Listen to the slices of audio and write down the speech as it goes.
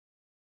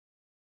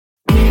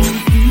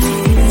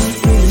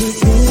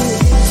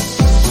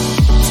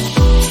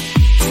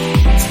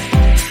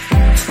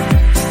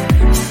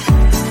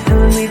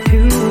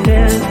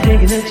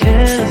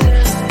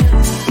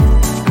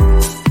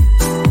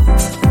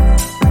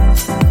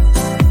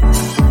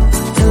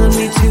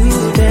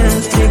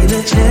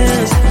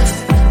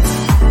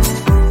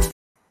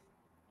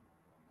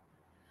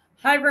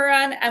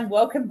and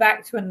welcome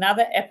back to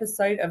another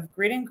episode of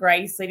Grit and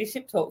Grace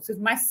Leadership Talks with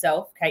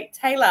myself, Kate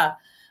Taylor.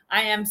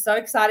 I am so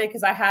excited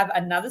because I have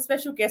another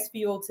special guest for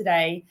you all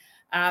today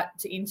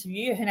to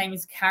interview. Her name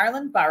is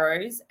Carolyn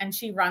Burrows, and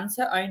she runs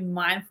her own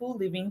mindful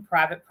living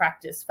private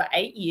practice for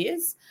 8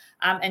 years,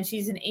 and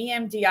she's an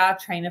EMDR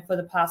trainer for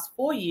the past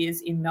 4 years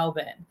in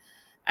Melbourne.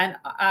 And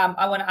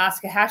I want to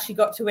ask her how she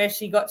got to where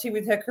she got to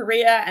with her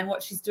career and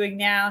what she's doing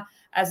now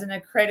as an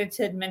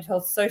accredited mental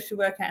health social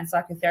worker and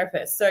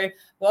psychotherapist. So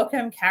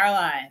welcome,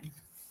 Caroline.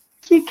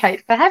 Thank you,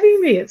 Kate, for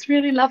having me. It's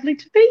really lovely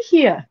to be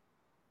here.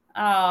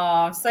 Oh,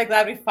 I'm so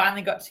glad we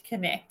finally got to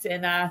connect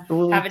and have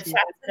a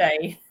chat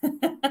today.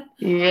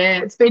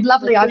 Yeah, it's been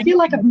lovely. I feel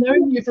like I've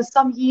known you for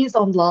some years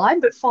online,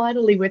 but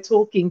finally we're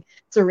talking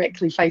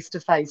directly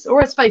face-to-face,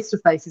 or as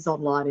face-to-face as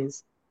online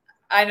is.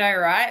 I know,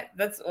 right?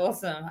 That's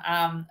awesome.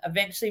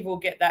 Eventually we'll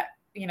get that,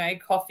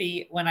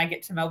 coffee when I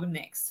get to Melbourne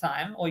next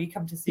time, or you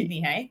come to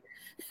Sydney, hey?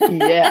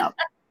 Yeah.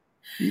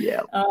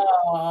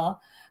 Oh,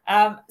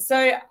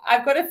 so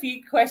I've got a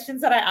few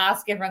questions that I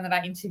ask everyone that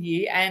I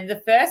interview. And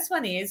the first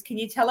one is, can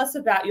you tell us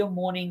about your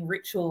morning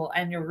ritual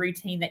and your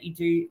routine that you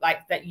do,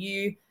 like that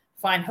you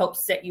find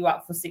helps set you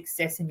up for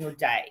success in your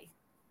day?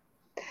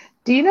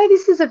 Do you know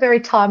this is a very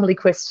timely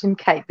question,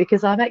 Kate,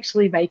 because I'm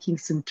actually making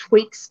some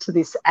tweaks to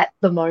this at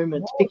the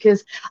moment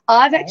because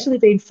I've actually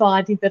been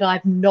finding that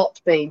I've not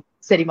been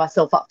setting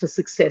myself up for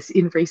success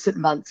in recent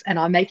months, and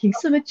I'm making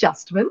some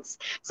adjustments.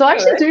 So I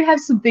actually do have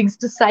some things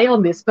to say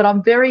on this, but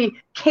I'm very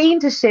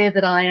keen to share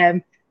that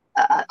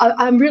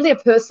I'm really a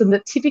person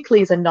that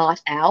typically is a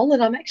night owl,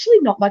 and I'm actually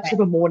not much of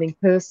a morning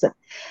person.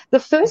 The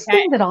first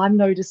thing that I'm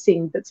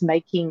noticing that's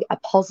making a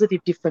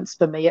positive difference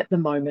for me at the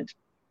moment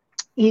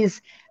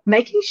is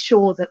making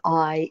sure that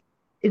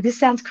this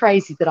sounds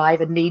crazy that I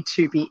even need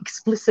to be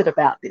explicit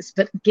about this,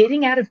 but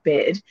getting out of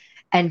bed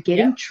and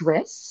getting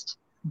dressed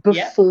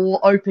before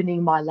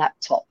opening my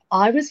laptop.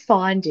 I was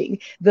finding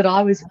that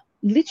I was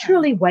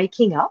literally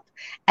waking up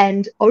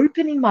and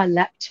opening my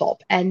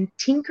laptop and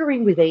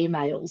tinkering with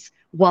emails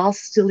while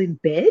still in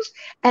bed,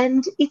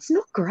 and it's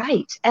not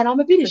great. And I'm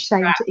a bit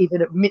ashamed to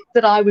even admit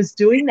that I was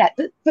doing that,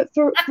 but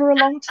for a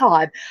long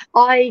time,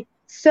 I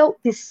felt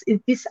this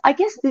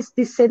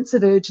sense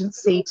of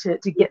urgency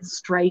to get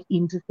straight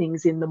into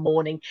things in the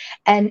morning,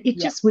 and it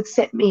just would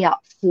set me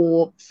up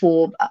for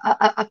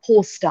a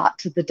poor start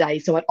to the day.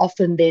 So I'd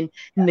often then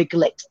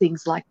neglect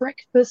things like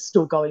breakfast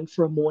or going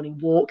for a morning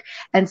walk.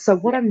 And so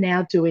what I'm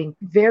now doing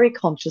very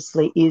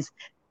consciously is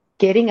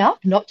getting up,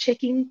 not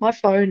checking my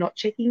phone, not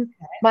checking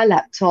my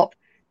laptop,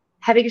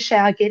 having a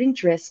shower, getting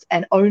dressed,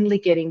 and only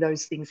getting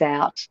those things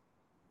out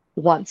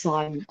once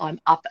I'm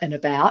up and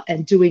about,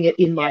 and doing it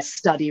in my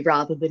study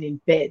rather than in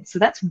bed. So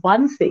that's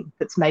one thing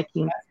that's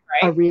making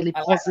a really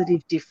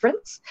positive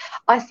difference.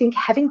 I think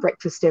having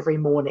breakfast every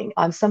morning,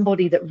 I'm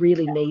somebody that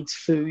really needs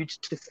food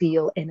to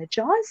feel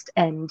energized,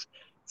 and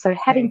so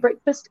having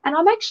breakfast, and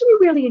I'm actually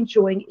really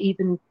enjoying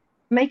even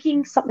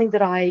making something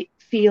that I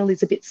feel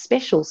is a bit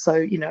special.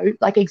 So,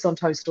 like eggs on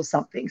toast or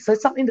something. So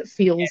something that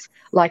feels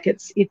like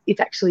it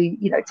actually,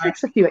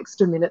 takes a few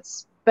extra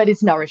minutes, but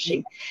is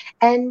nourishing.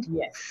 And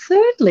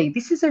thirdly,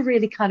 this is a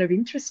really kind of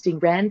interesting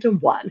random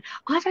one.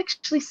 I've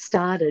actually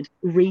started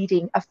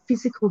reading a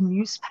physical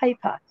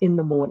newspaper in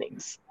the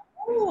mornings.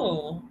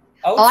 Oh,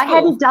 I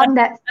hadn't done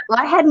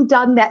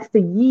that for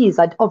years.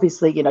 I'd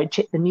obviously,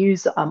 check the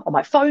news on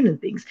my phone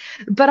and things.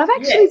 But I've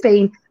actually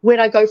been, when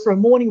I go for a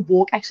morning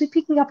walk, actually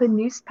picking up a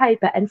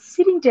newspaper and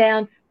sitting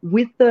down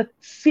with the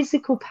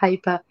physical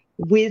paper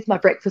with my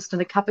breakfast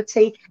and a cup of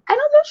tea. And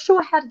I'm not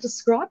sure how to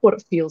describe what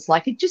it feels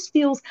like. It just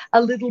feels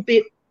a little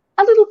bit,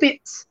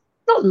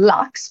 not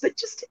luxe, but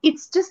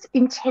it's just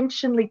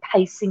intentionally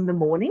pacing the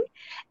morning.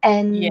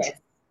 And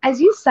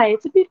as you say,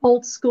 it's a bit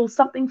old school,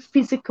 something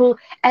physical,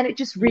 and it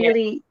just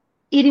really,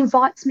 it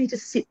invites me to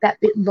sit that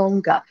bit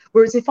longer.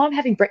 Whereas if I'm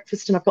having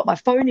breakfast and I've got my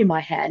phone in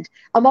my hand,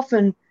 I'm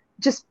often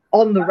just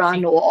on the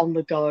run or on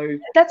the go.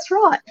 That's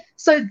right.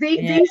 So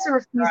these are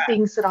a few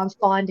things that I'm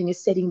finding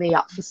is setting me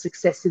up for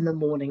success in the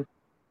morning.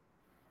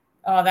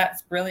 Oh,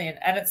 that's brilliant.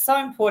 And it's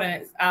so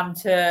important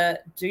to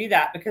do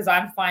that, because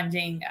I'm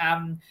finding,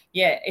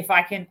 if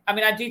I can,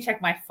 I do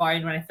check my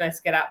phone when I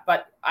first get up,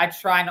 but I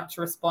try not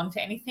to respond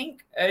to anything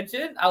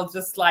urgent. I'll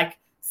just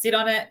sit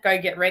on it, go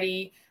get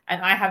ready.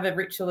 And I have a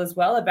ritual as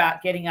well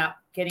about getting up,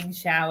 getting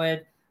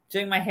showered,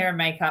 doing my hair and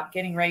makeup,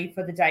 getting ready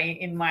for the day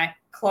in my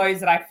clothes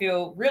that I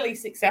feel really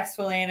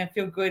successful in and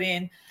feel good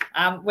in.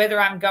 Whether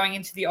I'm going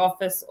into the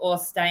office or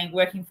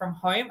working from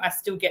home, I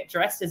still get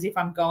dressed as if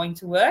I'm going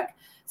to work.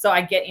 So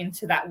I get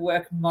into that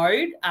work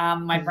mode.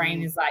 My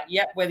brain is like,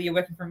 whether you're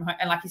working from home,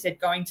 and like you said,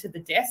 going to the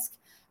desk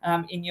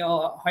in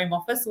your home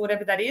office or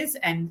whatever that is,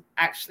 and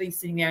actually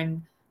sitting there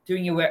and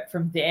doing your work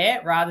from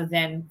there rather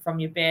than from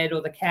your bed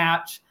or the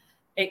couch,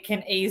 it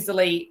can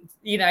easily,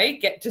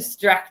 get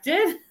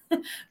distracted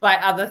by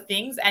other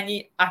things.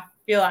 And I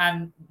feel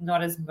I'm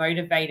not as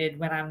motivated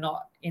when I'm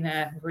not in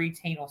a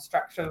routine or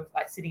structure of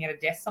sitting at a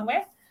desk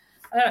somewhere.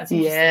 I don't know. It's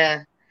interesting.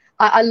 Yeah.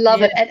 I love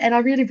Yeah. it. And I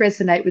really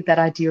resonate with that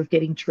idea of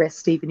getting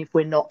dressed, even if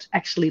we're not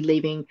actually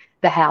leaving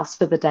the house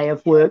for the day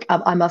of work.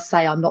 I must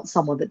say, I'm not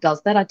someone that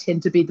does that. I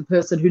tend to be the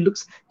person who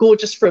looks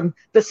gorgeous from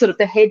the sort of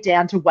the head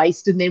down to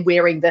waist, and then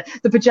wearing the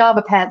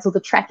pajama pants or the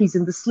trackies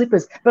and the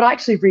slippers. But I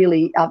actually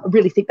really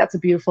think that's a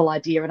beautiful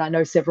idea. And I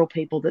know several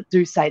people that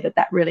do say that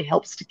that really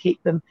helps to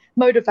keep them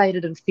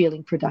motivated and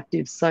feeling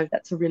productive. So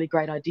that's a really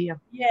great idea.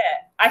 Yeah.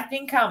 I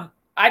think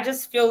I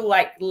just feel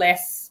like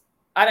less,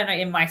 I don't know,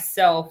 in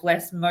myself,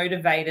 less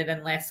motivated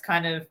and less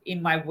kind of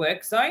in my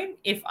work zone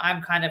if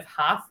I'm kind of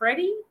half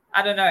ready.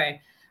 I don't know.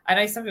 I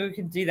know some people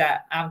can do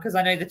that because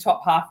I know the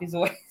top half is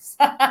always,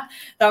 that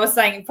was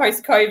saying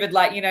post COVID,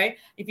 like, you know,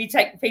 if you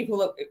take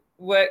people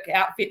work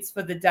outfits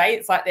for the day,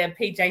 it's like their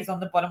PJs on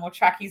the bottom or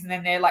trackies, and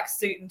then they're like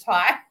suit and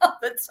tie on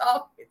the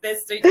top with their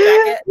suit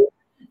jacket.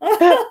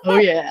 Oh,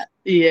 yeah.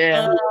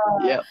 Yeah.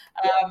 Yeah.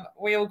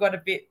 We all got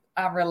a bit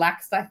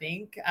relaxed, I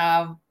think,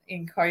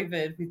 in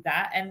COVID with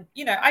that. And,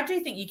 you know, I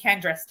do think you can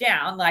dress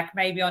down, like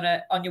maybe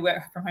on your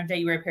work from home day,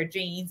 you wear a pair of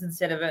jeans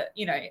instead of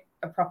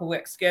a proper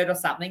work skirt or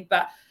something,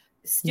 but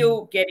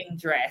still getting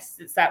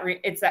dressed. It's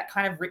that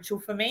kind of ritual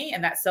for me,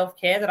 and that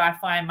self-care that I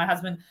find. My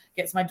husband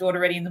gets my daughter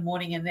ready in the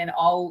morning, and then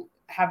I'll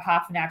have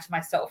half an hour to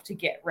myself to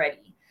get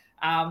ready.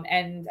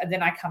 And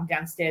then I come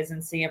downstairs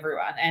and see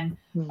everyone. And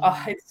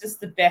it's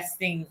just the best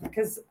thing,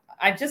 because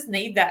I just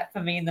need that for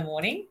me in the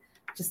morning,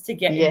 just to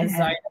get in the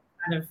zone and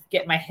kind of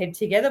get my head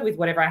together with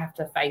whatever I have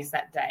to face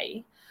that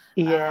day.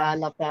 Yeah, I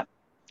love that.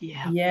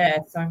 Yeah. Yeah,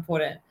 so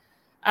important.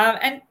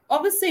 And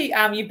obviously,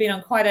 you've been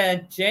on quite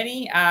a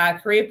journey,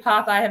 career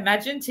path, I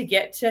imagine, to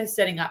get to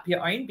setting up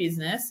your own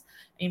business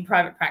in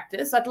private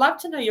practice. I'd love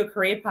to know your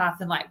career path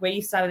and like where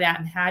you started out,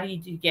 and how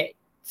did you get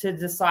to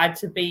decide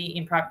to be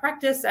in private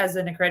practice as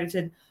an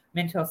accredited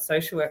mental health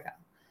social worker?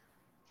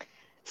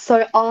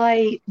 So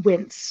I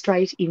went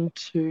straight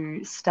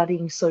into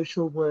studying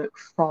social work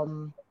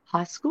from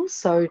high school.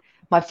 So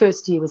my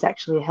first year was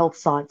actually a health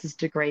sciences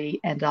degree,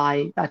 and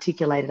I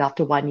articulated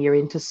after 1 year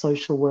into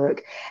social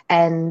work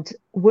and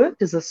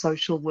worked as a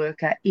social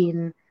worker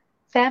in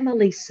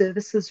family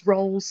services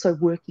roles. So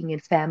working in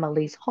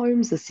families'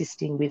 homes,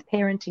 assisting with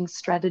parenting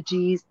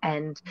strategies,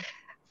 and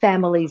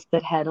families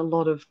that had a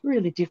lot of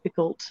really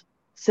difficult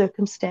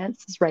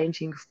circumstances,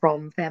 ranging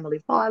from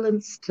family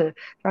violence to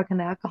drug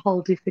and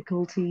alcohol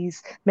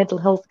difficulties, mental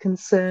health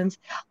concerns.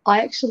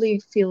 I actually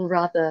feel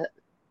rather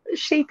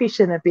sheepish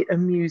and a bit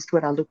amused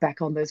when I look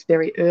back on those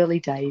very early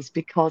days,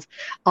 because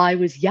I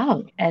was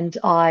young and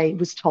I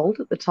was told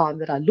at the time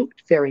that I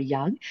looked very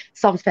young.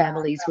 Some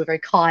families were very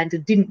kind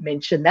and didn't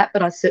mention that,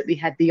 but I certainly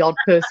had the odd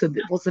person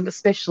that wasn't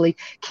especially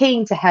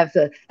keen to have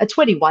a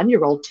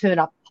 21-year-old turn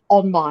up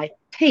on my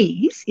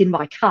P's in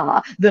my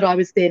car that I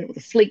was then, or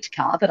the fleet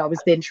car that I was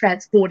then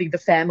transporting the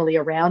family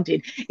around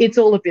in. It's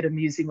all a bit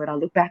amusing when I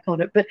look back on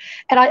it.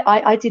 And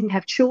I didn't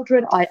have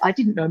children. I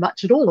didn't know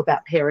much at all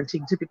about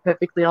parenting, to be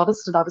perfectly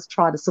honest. And I was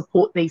trying to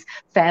support these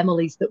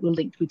families that were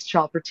linked with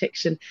child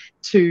protection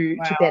to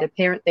better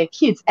parent their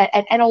kids.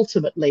 And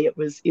ultimately it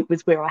was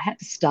where I had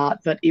to start,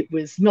 but it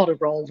was not a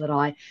role that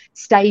I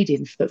stayed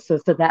in for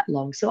that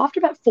long. So after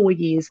about 4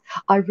 years,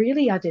 I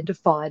really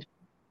identified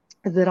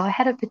that I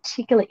had a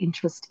particular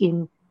interest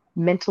in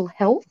mental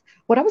health.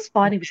 What I was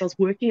finding was I was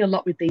working a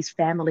lot with these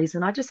families,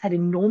 and I just had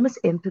enormous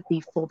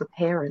empathy for the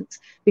parents,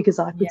 because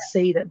I could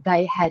see that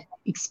they had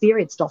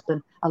experienced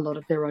often a lot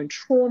of their own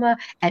trauma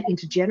and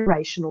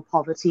intergenerational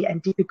poverty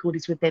and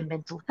difficulties with their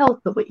mental health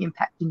that were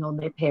impacting on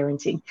their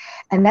parenting.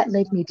 And that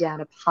led me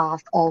down a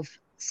path of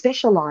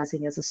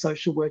specialising as a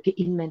social worker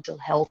in mental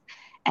health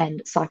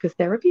and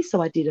psychotherapy.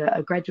 So I did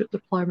a graduate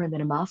diploma and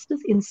then a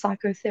master's in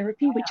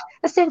psychotherapy, which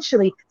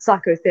essentially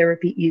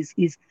psychotherapy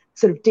is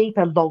sort of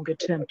deeper, longer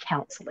term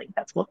counselling.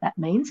 That's what that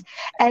means.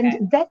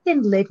 And that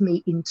then led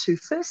me into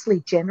firstly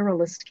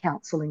generalist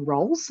counselling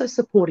roles, so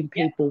supporting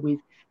people with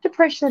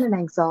depression and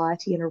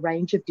anxiety and a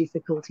range of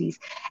difficulties.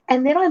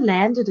 And then I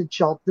landed a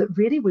job that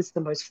really was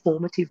the most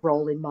formative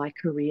role in my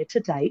career to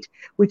date,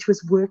 which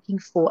was working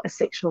for a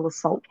sexual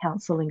assault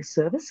counselling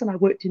service. And I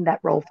worked in that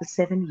role for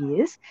 7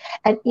 years.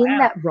 And in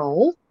that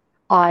role,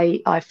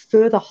 I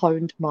further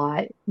honed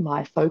my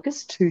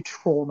focus to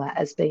trauma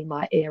as being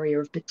my area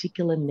of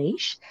particular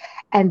niche.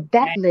 And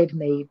that led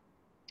me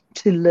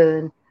to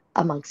learn,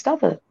 amongst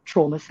other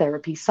trauma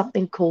therapies,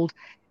 something called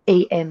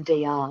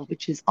EMDR,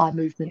 which is eye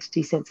movement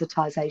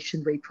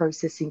desensitization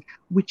reprocessing,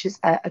 which is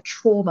a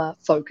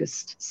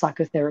trauma-focused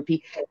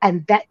psychotherapy.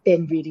 And that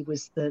then really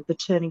was the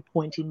turning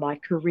point in my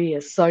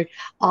career. So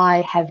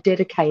I have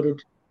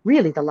dedicated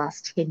really the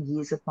last 10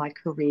 years of my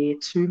career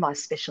to my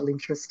special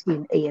interest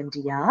in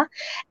EMDR.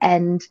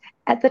 And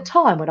at the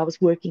time when I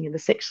was working in the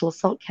sexual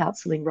assault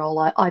counselling role,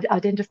 I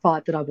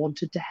identified that I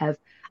wanted to have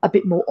a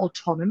bit more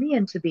autonomy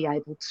and to be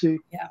able to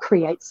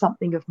create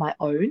something of my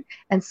own.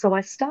 And so I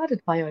started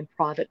my own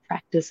private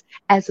practice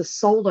as a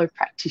solo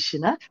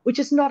practitioner, which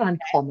is not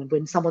uncommon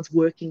when someone's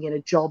working in a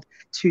job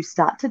to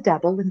start to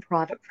dabble in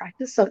private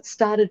practice. So it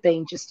started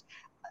being just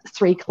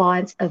 3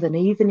 clients of an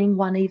evening,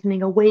 one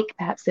evening a week,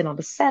 perhaps then on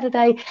a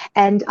Saturday.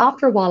 And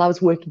after a while, I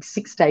was working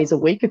 6 days a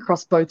week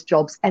across both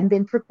jobs, and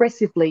then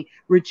progressively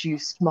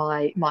reduced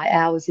my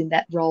hours in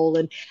that role.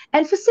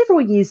 And for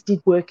several years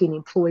did work in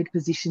employed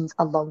positions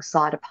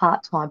alongside a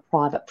part-time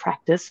private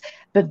practice,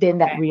 but then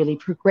that really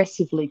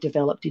progressively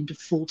developed into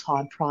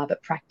full-time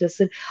private practice.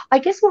 And I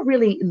guess what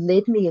really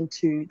led me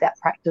into that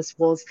practice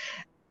was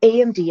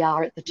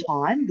EMDR at the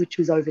time, which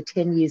was over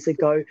 10 years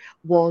ago,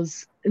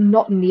 was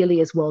not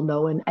nearly as well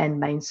known and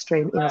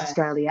mainstream in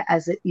Australia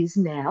as it is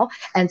now.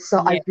 And so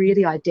I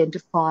really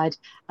identified,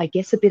 I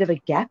guess, a bit of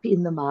a gap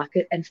in the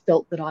market and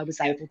felt that I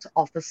was able to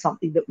offer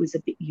something that was a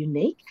bit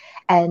unique.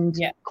 And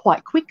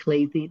quite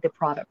quickly, the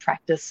private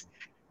practice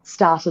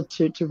started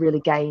to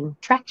really gain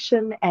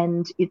traction,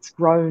 and it's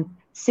grown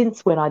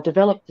since when I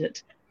developed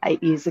it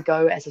 8 years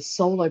ago as a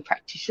solo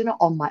practitioner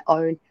on my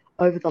own.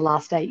 Over the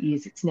last 8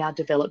 years, it's now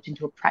developed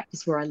into a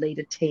practice where I lead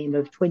a team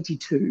of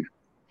 22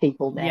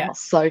 people now. Yeah.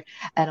 So,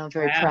 and I'm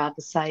very proud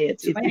to say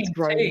it's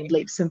grown in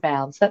leaps and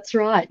bounds. That's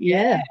right.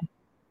 Yeah.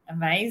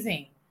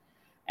 Amazing.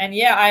 And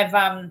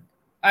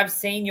I've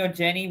seen your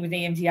journey with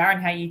EMDR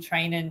and how you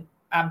train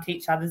and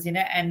teach others in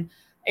it. And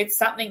it's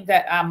something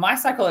that my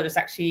psychologist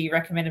actually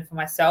recommended for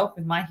myself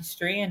with my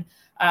history.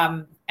 And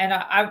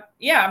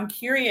I'm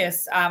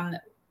curious.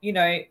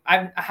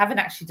 I haven't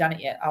actually done it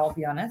yet, I'll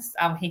be honest.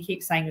 He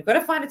keeps saying, you've got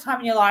to find a time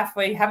in your life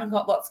where you haven't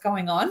got lots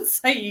going on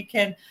so you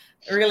can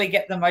really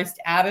get the most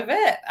out of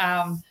it.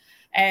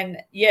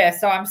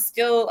 So I'm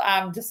still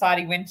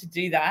deciding when to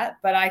do that.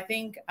 But I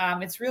think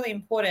it's really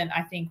important,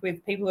 I think,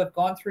 with people who have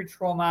gone through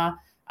trauma,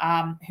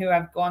 who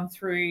have gone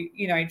through,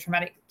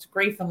 traumatic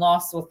grief and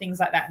loss or things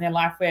like that in their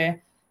life where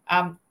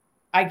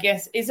I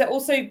guess, is it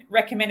also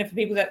recommended for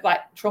people that like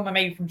trauma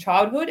maybe from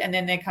childhood and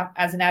then they come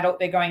as an adult,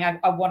 they're going,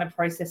 I want to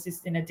process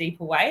this in a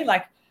deeper way?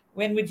 Like,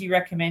 when would you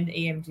recommend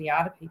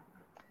EMDR to people?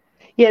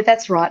 Yeah,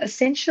 that's right.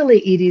 Essentially,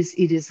 it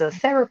is a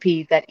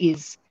therapy that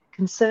is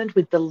concerned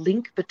with the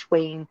link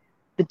between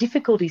the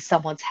difficulties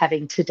someone's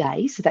having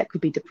today. So that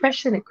could be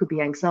depression, it could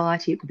be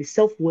anxiety, it could be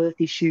self-worth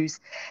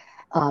issues,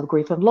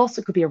 grief and loss.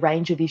 It could be a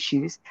range of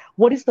issues.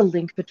 What is the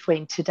link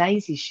between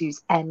today's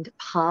issues and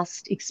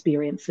past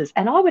experiences?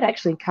 And I would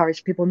actually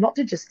encourage people not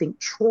to just think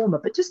trauma,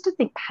 but just to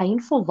think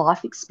painful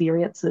life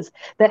experiences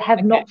that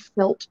have not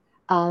felt,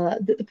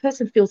 that the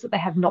person feels that they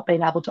have not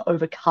been able to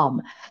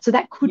overcome. So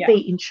that could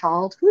be in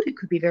childhood. It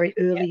could be very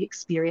early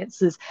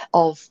experiences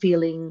of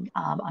feeling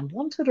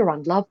unwanted or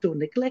unloved or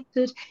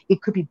neglected.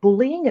 It could be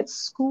bullying at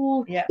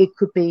school. It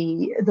could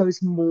be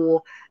those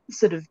more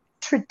sort of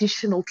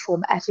traditional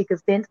traumatic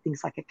event,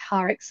 things like a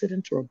car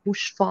accident or a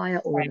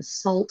bushfire or an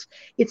assault.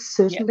 It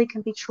certainly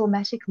can be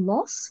traumatic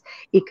loss.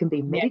 It can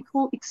be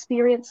medical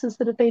experiences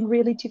that have been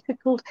really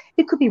difficult.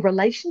 It could be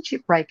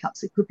relationship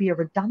breakups. It could be a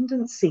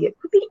redundancy. It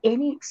could be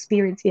any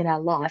experience in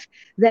our life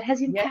that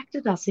has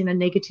impacted us in a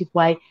negative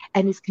way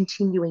and is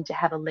continuing to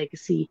have a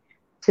legacy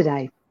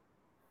today.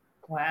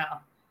 Wow.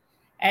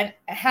 And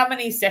how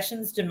many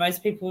sessions do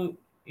most people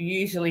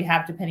usually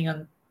have, depending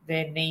on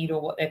their need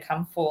or what they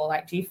come for?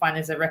 Like, do you find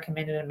there's a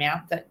recommended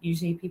amount that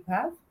usually people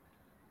have?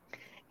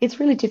 It's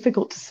really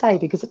difficult to say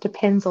because it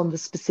depends on the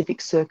specific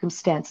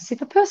circumstances.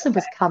 If a person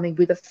was coming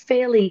with a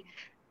fairly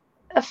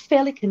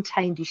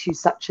contained issue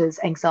such as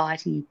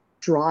anxiety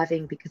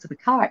driving because of a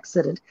car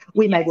accident,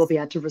 we may well be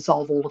able to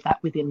resolve all of that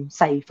within,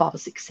 say, 5 or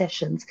 6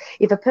 sessions.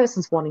 If a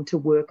person's wanting to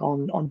work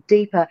on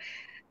deeper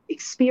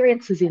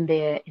experiences in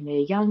their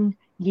young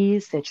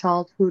years, their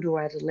childhood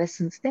or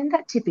adolescence, then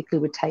that typically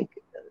would take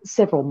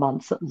several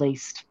months at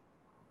least.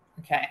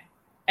 Okay.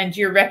 And do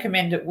you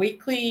recommend it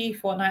weekly,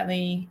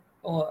 fortnightly,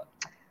 or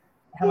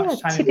how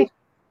much time?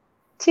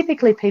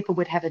 Typically, people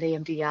would have an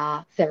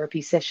EMDR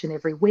therapy session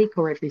every week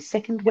or every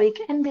second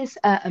week, and there's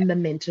a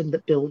momentum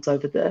that builds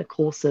over the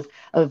course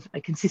of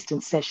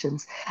consistent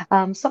sessions.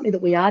 Something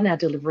that we are now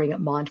delivering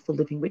at Mindful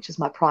Living, which is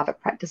my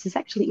private practice, is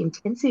actually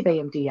intensive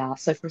EMDR.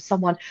 So for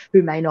someone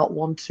who may not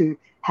want to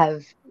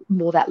have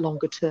more that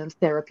longer term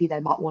therapy, they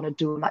might want to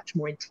do a much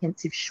more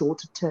intensive,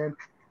 shorter term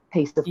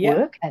piece of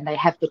work, and they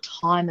have the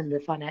time and the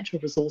financial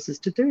resources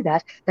to do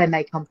that. They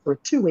may come for a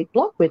 2-week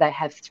block where they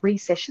have 3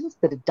 sessions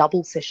that are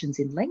double sessions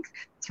in length,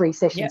 3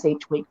 sessions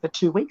each week for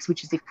 2 weeks,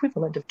 which is the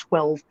equivalent of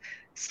 12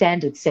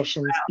 standard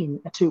sessions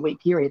in a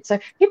 2-week period. So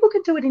people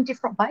can do it in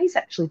different ways,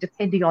 actually,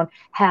 depending on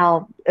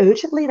how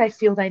urgently they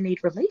feel they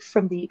need relief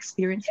from the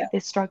experience that they're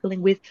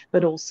struggling with,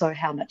 but also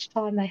how much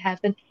time they have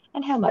and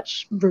how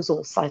much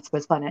resource, I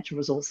suppose, financial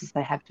resources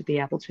they have to be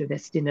able to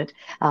invest in it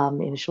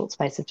in a short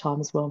space of time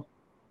as well.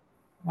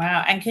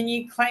 Wow. And can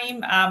you claim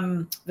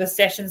the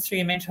sessions through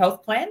your mental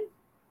health plan?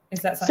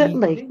 Is that something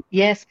certainly? You can do?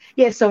 Yes.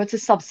 So it's a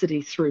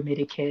subsidy through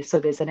Medicare. So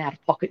there's an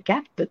out-of-pocket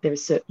gap, but there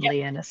is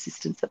certainly an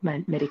assistance that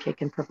Medicare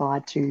can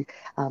provide to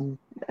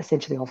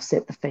essentially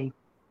offset the fee.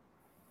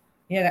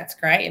 Yeah, that's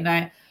great. And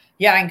I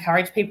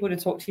encourage people to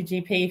talk to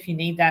your GP if you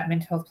need that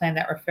mental health plan,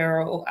 that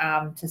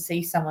referral to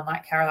see someone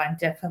like Caroline.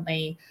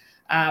 Definitely,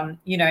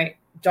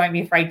 don't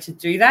be afraid to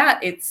do that.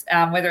 It's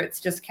whether it's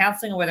just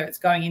counselling or whether it's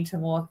going into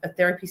more a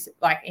therapy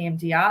like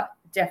EMDR,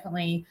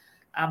 definitely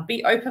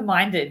be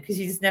open-minded, because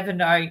you just never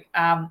know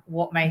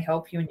what may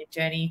help you in your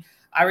journey.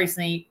 I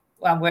recently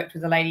worked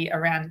with a lady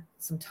around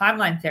some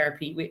timeline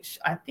therapy, which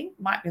I think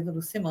might be a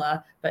little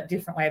similar, but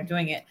different way of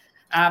doing it.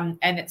 And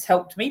it's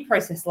helped me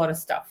process a lot of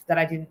stuff that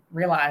I didn't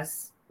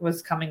realize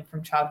was coming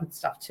from childhood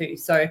stuff too.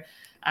 So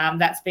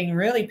that's been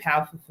really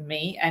powerful for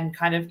me. And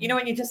kind of,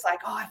 when you're just like,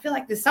 oh, I feel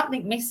like there's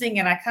something missing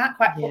and I can't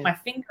quite put my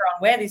finger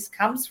on where this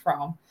comes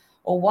from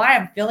or why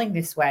I'm feeling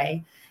this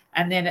way.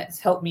 And then it's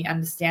helped me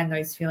understand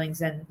those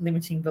feelings and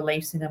limiting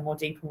beliefs in a more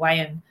deeper way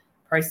and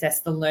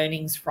process the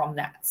learnings from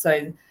that.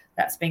 So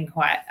that's been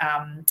quite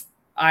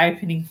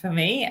eye-opening for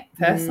me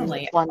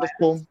personally.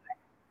 Wonderful.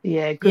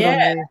 Yeah, good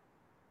on you.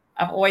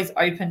 I'm always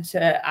open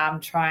to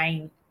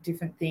trying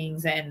different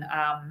things and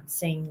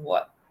seeing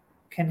what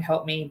can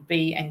help me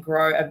be and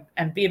grow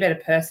and be a better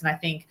person. I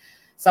think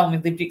someone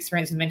with lived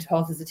experience with mental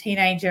health as a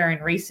teenager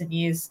in recent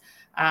years,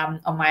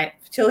 on my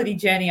fertility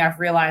journey, I've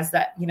realized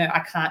that, I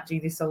can't do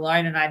this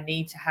alone and I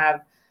need to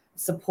have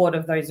support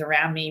of those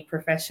around me,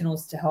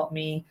 professionals to help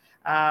me,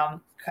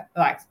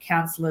 like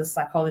counselors,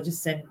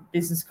 psychologists and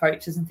business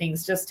coaches and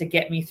things, just to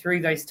get me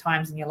through those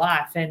times in your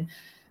life. And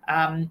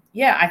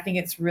I think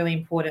it's really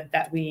important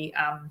that we,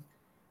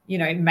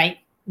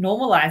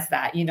 normalize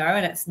that,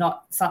 and it's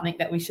not something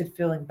that we should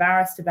feel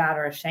embarrassed about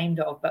or ashamed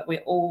of, but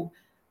we're all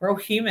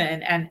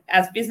human. And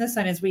as business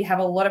owners, we have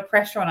a lot of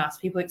pressure on us.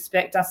 People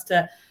expect us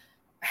to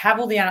have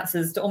all the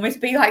answers, to almost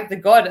be like the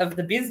god of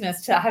the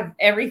business, to have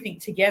everything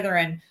together.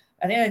 And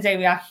at the end of the day,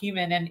 we are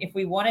human. And if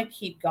we want to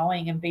keep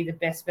going and be the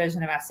best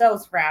version of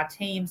ourselves for our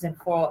teams and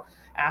for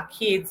our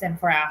kids and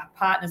for our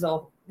partners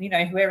or,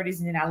 whoever it is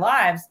in our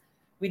lives,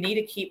 we need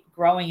to keep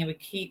growing and we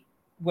keep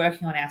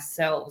working on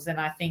ourselves. And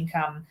I think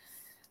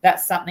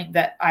that's something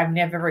that I've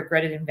never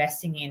regretted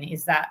investing in,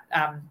 is that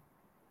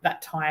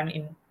that time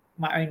in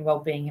my own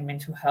well-being and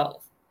mental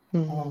health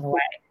along the way.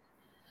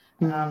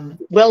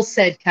 Well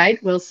said,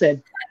 Kate. Well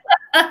said.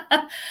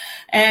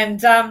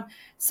 And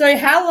so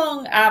how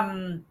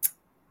long,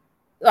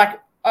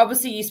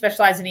 obviously you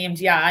specialize in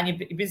EMDR and your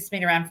business has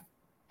been around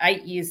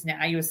 8 years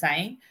now, you were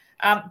saying.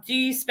 Do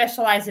you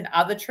specialize in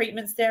other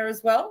treatments there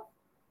as well?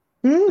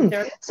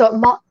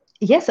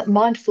 Yes, at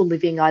Mindful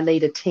Living, I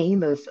lead a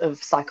team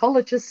of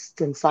psychologists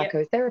and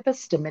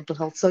psychotherapists and mental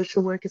health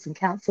social workers and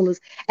counsellors.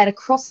 And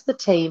across the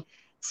team,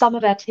 some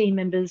of our team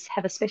members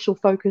have a special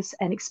focus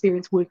and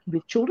experience working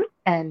with children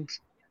and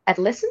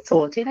adolescents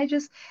or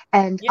teenagers,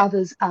 and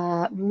others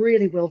are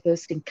really well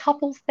versed in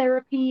couples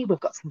therapy. We've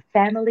got some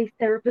family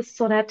therapists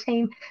on our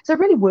team. So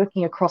really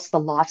working across the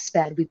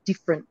lifespan with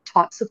different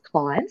types of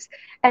clients.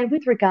 And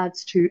with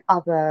regards to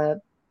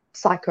other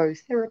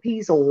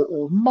psychotherapies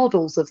or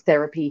models of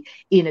therapy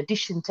in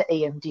addition to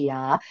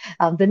EMDR,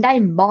 the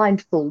name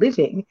Mindful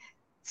Living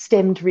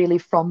stemmed really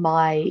from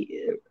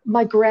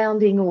my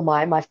grounding or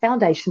my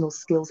foundational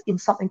skills in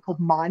something called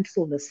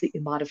mindfulness that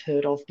you might have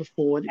heard of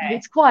before. Okay.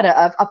 It's quite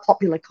a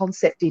popular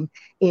concept in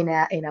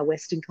our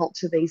Western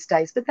culture these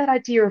days, but that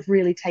idea of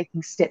really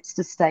taking steps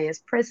to stay as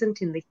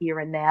present in the here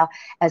and now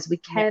as we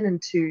can,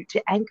 and to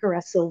anchor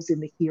ourselves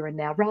in the here and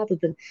now rather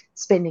than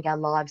spending our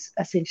lives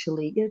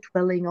essentially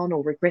dwelling on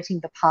or regretting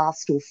the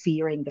past or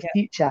fearing the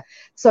future.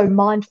 So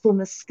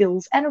mindfulness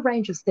skills and a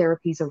range of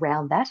therapies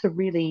around that are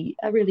really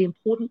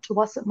important to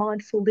us at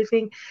Mindful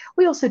Living.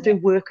 We also do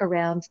work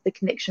around the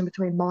connection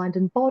between mind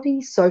and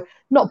body. So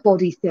not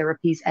body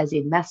therapies as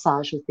in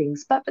massage or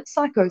things, but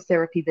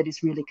psychotherapy that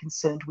is really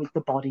concerned with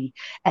the body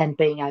and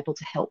being able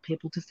to help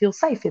people to feel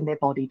safe in their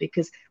body.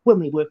 Because when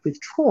we work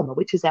with trauma,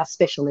 which is our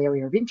special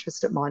area of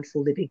interest at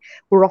Mindful Living,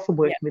 we're often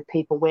working with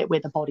people where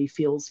the body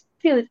feels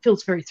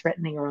very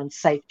threatening or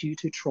unsafe due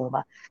to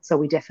trauma. So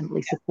we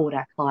definitely support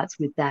our clients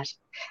with that.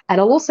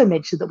 And I'll also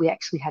mention that we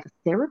actually have a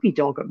therapy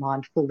dog at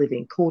Mindful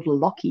Living called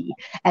Lockie,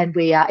 and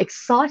we are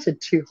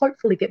excited to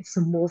hopefully get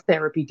some more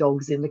therapy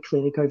dogs in the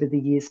clinic over the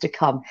years to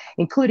come,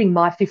 including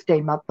my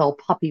 15-month-old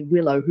puppy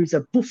Willow, who's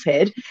a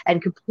buffhead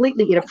and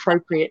completely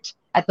inappropriate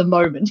at the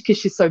moment because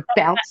she's so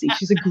bouncy.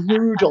 She's a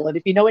groodle, and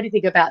if you know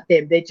anything about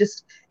them, they're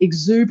just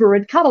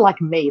exuberant, kind of like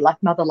me, like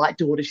mother, like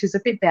daughter. She's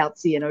a bit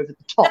bouncy and over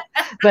the top.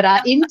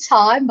 But in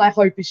time, my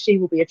hope is she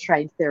will be a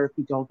trained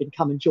therapy dog and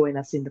come and join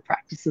us in the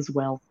practice as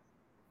well.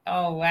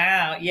 Oh,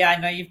 wow. Yeah, I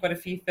know you've got a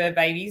few fur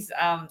babies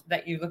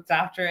that you looked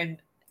after and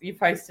you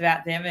post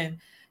about them. And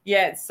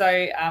yeah, it's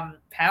so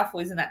powerful,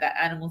 isn't that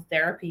animal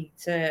therapy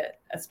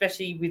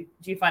especially with,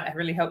 do you find it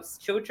really helps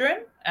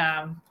children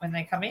when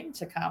they come in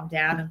to calm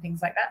down and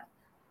things like that?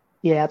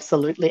 Yeah,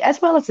 absolutely.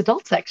 As well as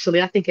adults,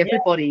 actually. I think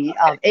everybody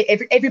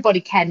everybody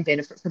can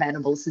benefit from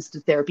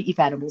animal-assisted therapy if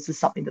animals is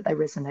something that they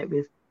resonate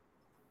with.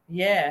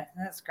 Yeah,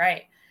 that's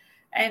great.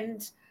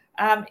 And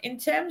in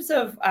terms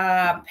of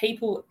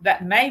people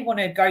that may want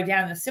to go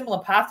down a similar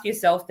path to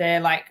yourself, they're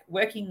like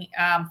working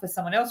for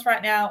someone else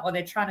right now, or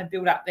they're trying to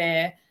build up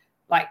their,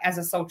 like as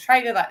a sole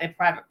trader, like their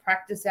private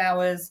practice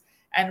hours,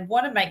 and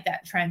want to make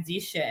that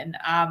transition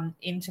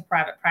into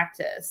private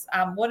practice.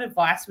 What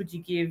advice would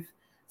you give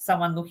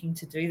someone looking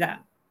to do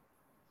that?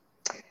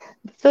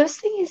 The first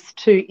thing is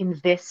to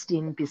invest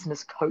in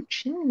business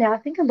coaching. Now, I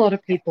think a lot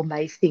of people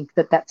may think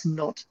that that's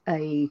not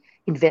a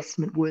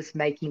investment worth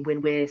making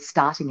when we're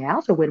starting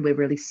out or when we're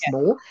really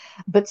small,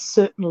 but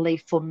certainly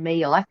for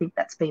me, I think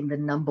that's been the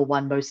number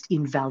one most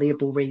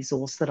invaluable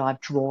resource that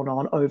I've drawn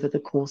on over the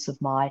course of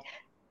my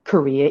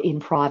career in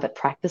private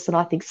practice. And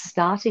I think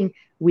starting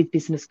with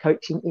business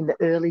coaching in the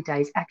early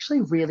days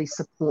actually really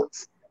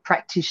supports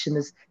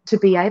practitioners to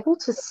be able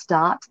to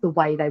start the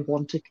way they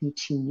want to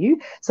continue.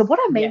 So, what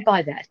I Yeah. mean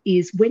by that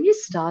is when you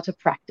start a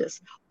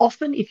practice,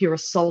 often if you're a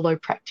solo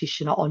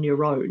practitioner on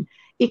your own,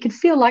 it can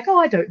feel like, oh,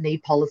 I don't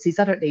need policies,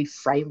 I don't need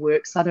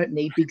frameworks, I don't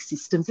need big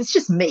systems. It's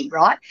just me,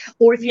 right?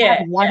 Or if you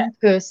have Yeah. Yeah. one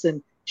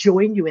person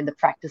join you in the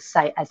practice,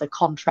 say as a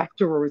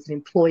contractor or as an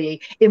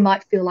employee, it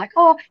might feel like,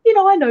 oh,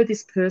 I know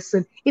this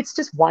person. It's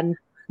just one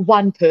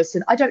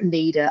person. I don't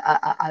need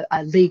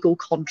a legal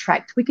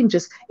contract. We can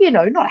just,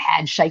 not a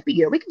handshake, but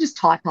we can just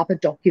type up a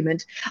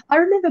document. I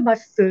remember my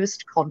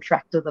first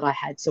contractor that I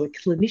had, so a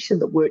clinician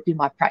that worked in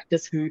my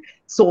practice who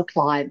saw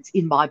clients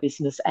in my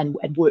business and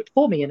worked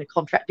for me in a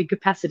contracting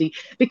capacity.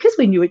 Because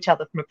we knew each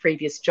other from a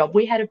previous job,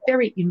 we had a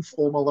very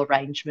informal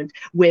arrangement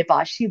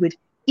whereby she would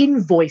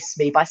invoice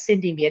me by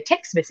sending me a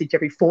text message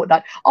every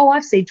fortnight. Oh,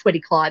 I've seen 20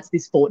 clients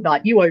this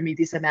fortnight. You owe me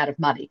this amount of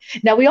money.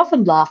 Now, we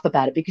often laugh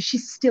about it because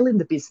she's still in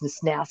the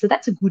business now. So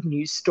that's a good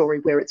news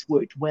story where it's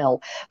worked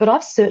well. But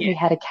I've certainly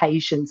had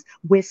occasions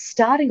where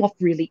starting off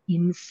really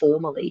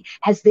informally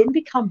has then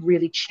become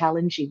really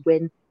challenging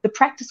when the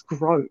practice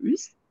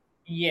grows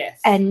Yes.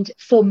 and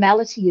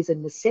formality is a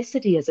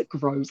necessity as it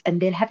grows. And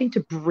then having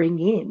to bring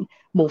in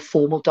more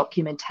formal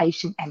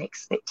documentation and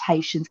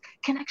expectations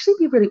can actually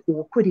be really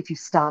awkward if you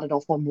started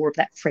off on more of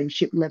that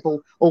friendship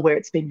level or where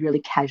it's been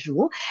really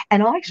casual.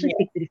 And I actually Yeah.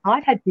 think that if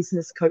I'd had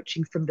business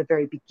coaching from the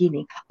very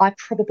beginning, I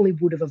probably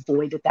would have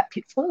avoided that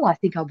pitfall. I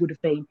think I would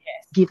have been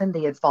Yes. given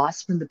the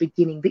advice from the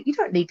beginning that you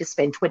don't need to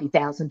spend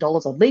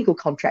 $20,000 on legal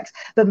contracts,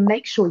 but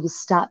make sure you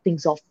start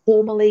things off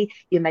formally.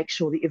 You make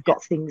sure that you've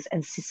got things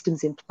and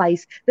systems in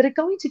place that are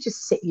going to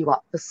just set you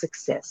up for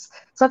success.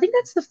 So I think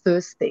that's the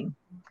first thing.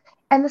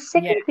 And the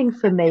Yeah. second thing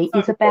for me It's so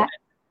is about,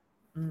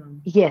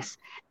 important. Mm. yes,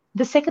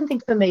 the second thing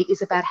for me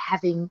is about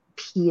having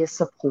peer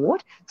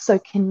support. So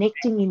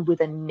connecting in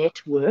with a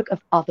network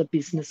of other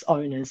business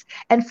owners.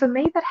 And for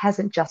me, that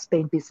hasn't just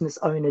been business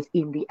owners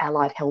in the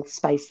allied health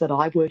space that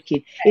I work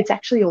in. It's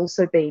actually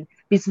also been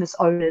business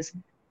owners,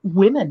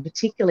 women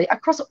particularly,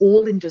 across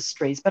all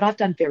industries. But I've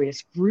done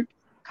various group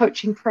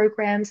coaching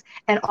programs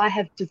and I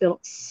have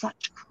developed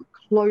such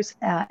close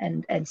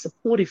and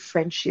supportive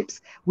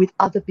friendships with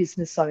other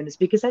business owners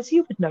because as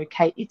you would know,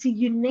 Kate, it's a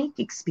unique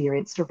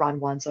experience to run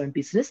one's own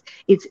business.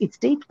 It's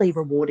deeply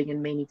rewarding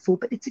and meaningful,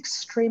 but it's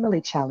extremely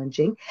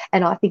challenging.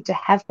 And I think to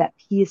have that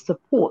peer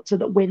support so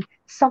that when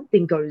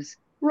something goes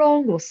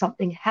wrong or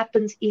something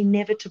happens,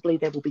 inevitably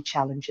there will be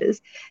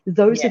challenges.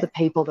 Those are Yeah. the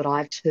people that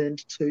I've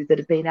turned to that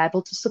have been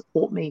able to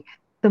support me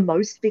the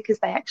most because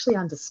they actually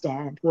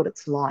understand what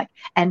it's like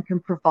and can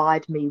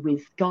provide me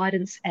with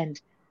guidance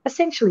and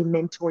essentially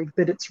mentoring,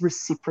 but it's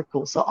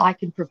reciprocal. So I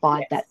can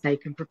provide that, Yes. they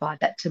can provide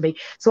that to me.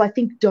 So I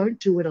think don't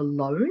do it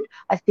alone.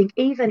 I think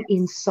even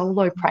in Yes.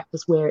 solo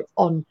practice where it's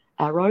on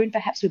our own,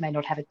 perhaps we may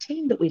not have a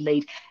team that we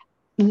lead,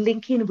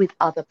 link in with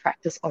other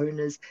practice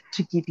owners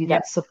to give you Yeah.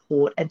 that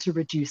support and to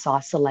reduce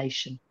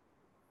isolation.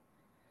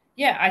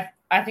 Yeah,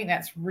 I think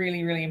that's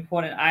really, really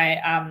important.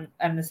 I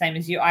am the same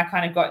as you. I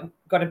kind of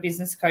got a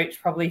business coach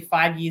probably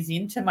 5 years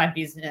into my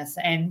business,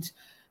 and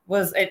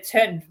it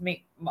turned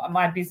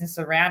my business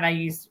around. I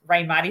used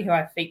Ray Marty, who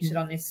I featured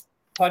on this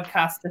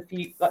podcast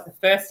the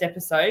first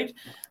episode,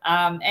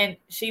 and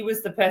she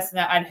was the person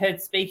that I'd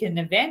heard speak at an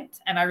event,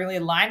 and I really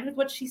aligned with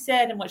what she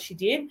said and what she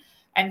did.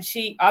 And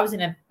I was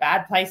in a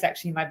bad place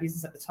actually in my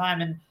business at the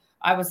time, and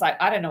I was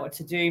like, I don't know what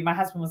to do. My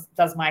husband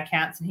does my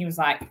accounts, and he was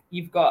like,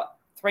 "You've got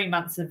 3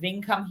 months of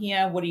income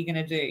here. What are you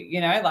going to do?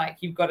 Like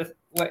you've got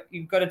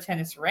to turn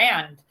this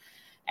around."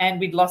 And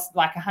we'd lost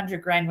like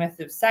 100 grand worth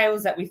of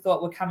sales that we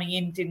thought were coming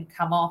in, didn't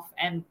come off.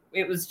 And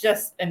it was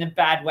just in a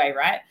bad way.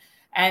 Right.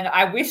 And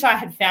I wish I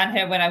had found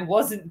her when I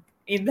wasn't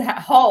in that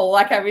hole.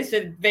 Like I wish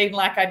it had been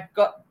like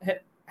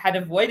had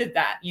avoided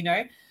that.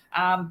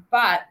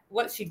 But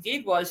what she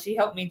did was she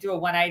helped me do a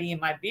 180 in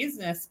my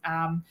business,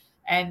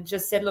 and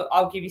just said, look,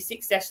 I'll give you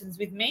 6 sessions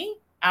with me.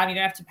 You don't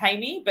have to pay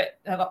me, but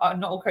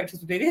not all coaches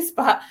will do this.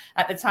 But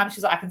at the time,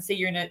 she's like, I can see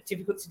you're in a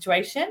difficult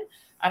situation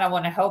and I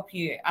want to help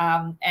you.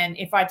 And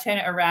if I turn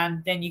it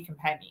around, then you can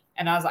pay me.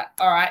 And I was like,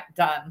 all right,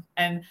 done.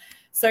 And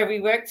so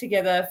we worked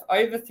together for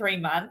over 3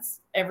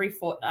 months, every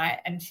fortnight.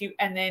 And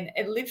then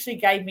it literally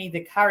gave me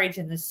the courage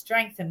and the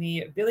strength and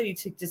the ability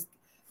to just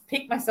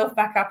pick myself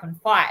back up and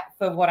fight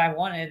for what I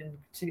wanted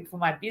for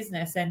my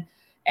business. And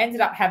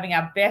ended up having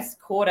our best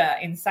quarter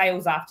in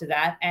sales after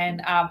that,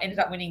 and ended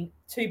up winning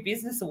 2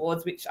 business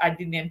awards, which I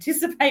didn't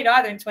anticipate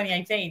either in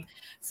 2018.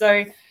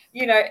 So,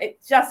 it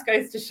just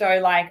goes to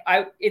show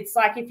it's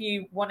like if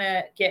you want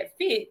to get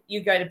fit, you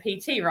go to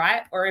PT,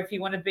 right? Or if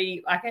you want to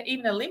be like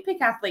even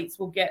Olympic athletes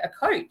will get a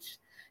coach,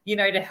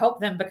 to help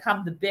them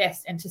become the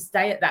best and to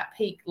stay at that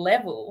peak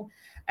level.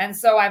 And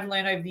so I've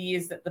learned over the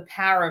years that the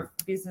power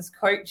of business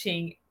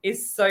coaching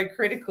is so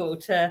critical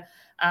to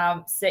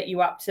set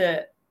you up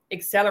to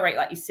accelerate,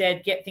 like you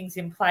said, get things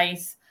in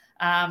place,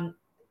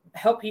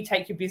 help you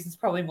take your business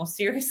probably more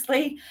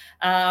seriously,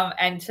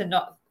 and to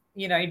not,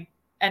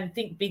 and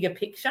think bigger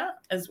picture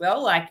as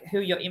well, like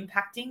who you're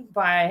impacting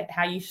by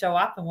how you show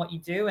up and what you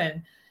do,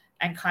 and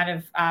kind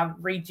of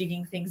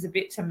rejigging things a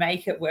bit to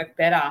make it work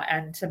better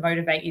and to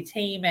motivate your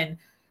team and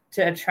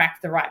to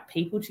attract the right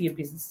people to your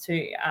business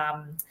too.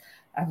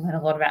 I've learned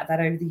a lot about that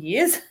over the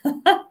years.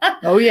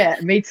 Oh yeah,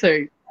 me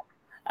too.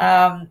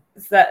 So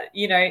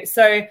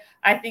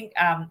I think,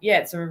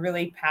 it's a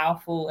really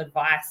powerful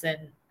advice,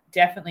 and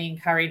definitely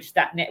encourage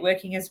that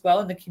networking as well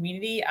in the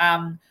community.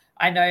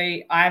 I know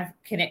I've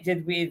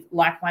connected with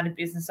like-minded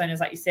business owners,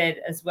 like you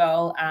said, as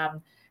well.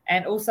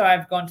 And also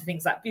I've gone to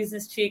things like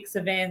Business Chicks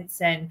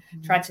events and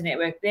tried to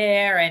network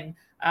there. And,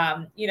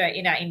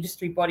 in our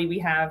industry body, we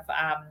have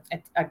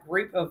a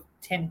group of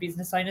 10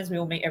 business owners. We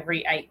all meet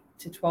every 8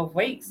 to 12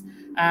 weeks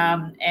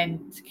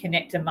and to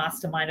connect and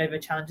mastermind over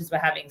challenges we're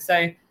having.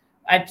 So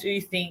I do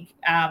think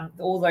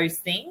all those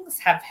things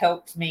have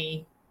helped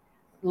me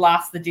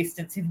last the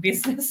distance in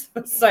business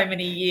for so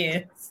many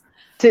years.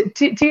 Do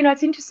you know,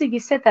 it's interesting you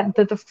said that,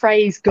 the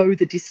phrase "go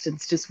the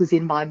distance" just was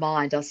in my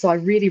mind. So I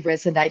really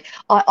resonate.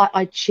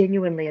 I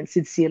genuinely and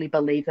sincerely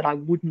believe that I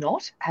would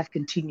not have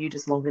continued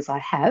as long as I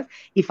have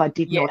if I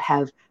did not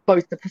have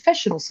both the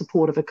professional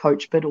support of a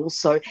coach, but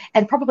also,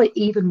 and probably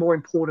even more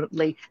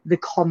importantly, the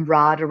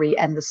camaraderie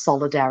and the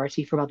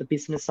solidarity from other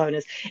business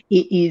owners.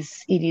 It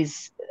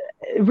is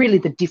really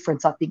the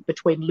difference, I think,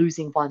 between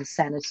losing one's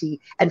sanity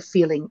and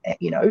feeling,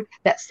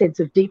 that sense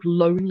of deep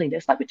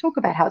loneliness. Like we talk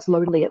about how it's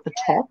lonely at the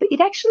top, but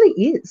it actually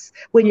is.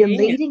 When you're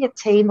leading a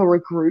team or a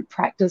group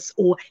practice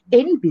or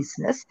any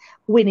business,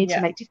 we need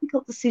to make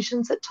difficult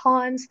decisions at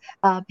times.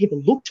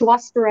 People look to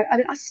us for,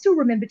 I still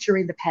remember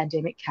during the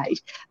pandemic,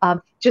 Kate,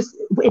 just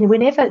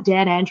whenever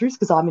Dan Andrews,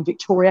 because I'm in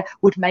Victoria,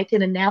 would make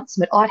an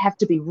announcement, I'd have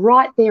to be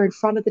right there in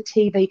front of the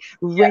TV,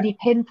 ready,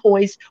 pen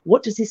poised.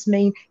 What does this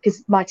mean?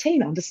 Because my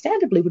team,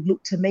 understandably, would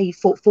look to me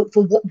for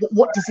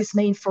what does this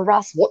mean for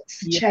us? What's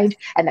the change?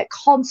 And that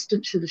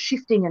constant sort of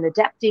shifting and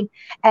adapting.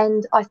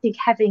 And I think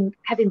having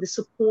the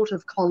support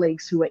of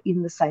colleagues who are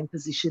in the same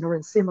position or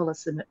in similar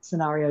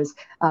scenarios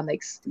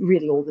makes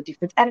really all the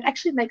difference. And it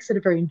actually makes it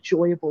a very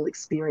enjoyable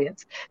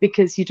experience,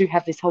 because you do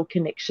have this whole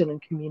connection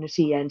and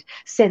community and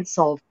sense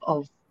of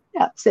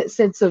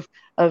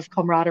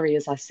camaraderie,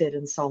 as I said,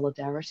 and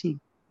solidarity.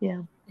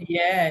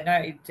 Yeah,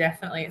 no,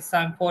 definitely. It's so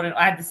important.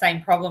 I had the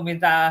same problem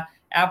with our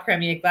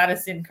Premier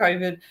Gladys in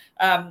COVID,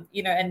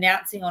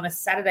 announcing on a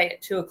Saturday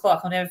at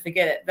 2:00, I'll never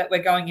forget it, that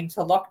we're going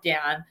into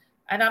lockdown.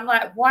 And I'm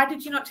like, why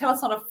did you not tell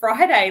us on a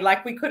Friday?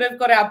 Like, we could have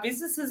got our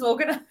businesses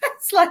organized.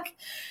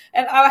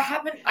 And I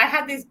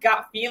had this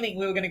gut feeling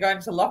we were going to go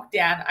into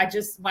lockdown.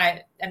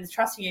 And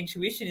trusting your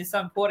intuition is so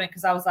important,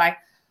 because I was like,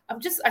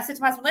 I said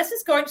to myself, let's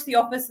just go into the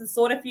office and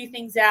sort a few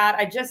things out.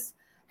 I just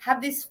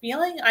have this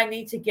feeling I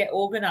need to get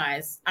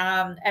organized,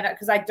 and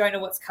because I don't know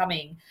what's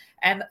coming.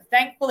 And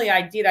thankfully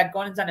I did. I'd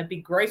gone and done a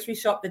big grocery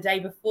shop the day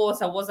before,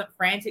 so I wasn't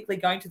frantically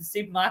going to the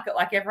supermarket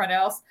like everyone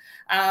else.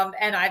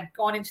 And I'd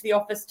gone into the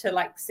office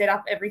to set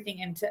up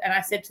everything. And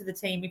I said to the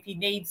team, if you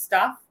need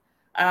stuff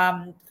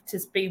to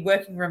be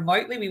working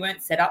remotely, we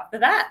weren't set up for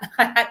that.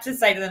 I had to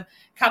say to them,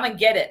 come and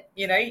get it.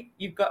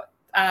 You've got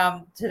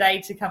today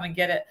to come and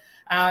get it.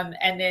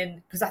 And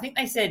then, because I think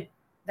they said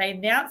they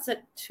announced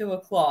at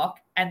 2:00,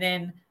 and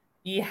then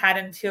you had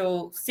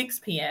until 6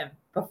 p.m.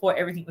 before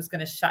everything was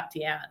going to shut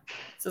down.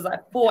 So it was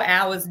 4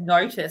 hours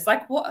notice.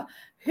 What?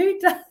 Who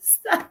does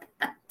that?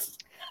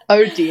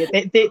 Oh dear,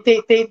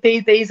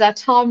 these are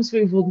times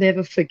we will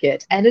never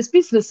forget. And as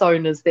business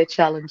owners, they're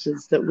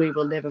challenges that we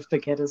will never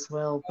forget as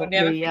well. But we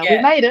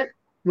made it.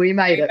 We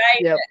made it.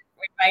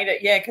 We made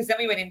it, because then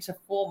we went into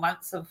 4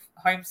 months of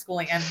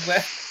homeschooling and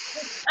work.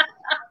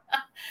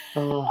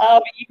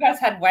 But you guys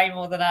had way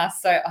more than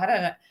us, so I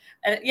don't know.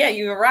 And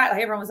you were right.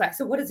 Everyone was like,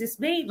 so what does this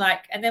mean?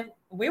 And then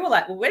we were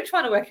like, well, we're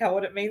trying to work out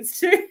what it means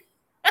too.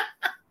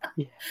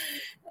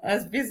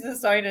 As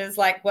business owners,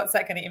 what's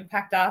that going to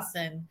impact us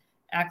and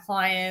our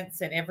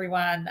clients and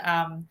everyone?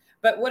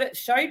 But what it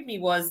showed me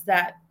was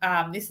that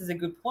this is a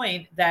good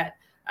point, that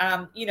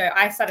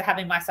I started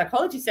having my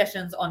psychology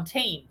sessions on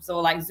Teams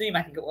or Zoom,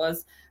 I think it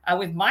was,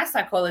 with my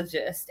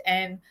psychologist.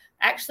 And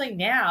actually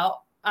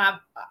now,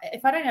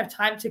 if I don't have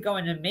time to go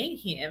in and meet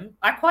him,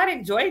 I quite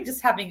enjoy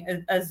just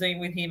having a Zoom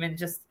with him and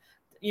just,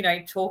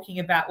 talking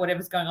about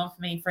whatever's going on for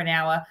me for an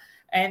hour.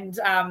 And,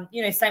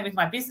 same with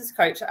my business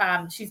coach.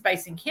 She's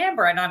based in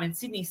Canberra and I'm in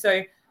Sydney.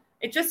 So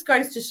it just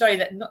goes to show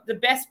that the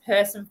best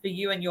person for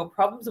you and your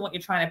problems and what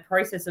you're trying to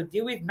process or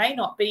deal with may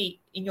not be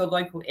in your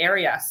local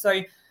area.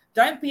 So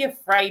don't be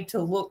afraid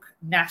to look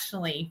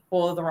nationally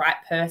for the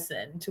right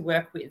person to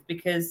work with,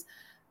 because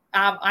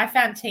I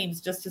found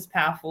Teams just as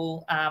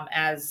powerful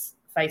as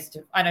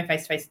face-to-face. I know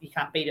face-to-face, you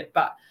can't beat it,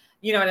 but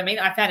you know what I mean?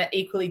 I found it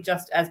equally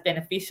just as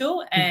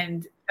beneficial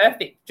and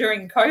perfect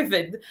during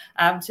COVID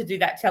to do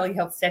that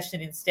telehealth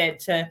session instead,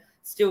 to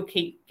still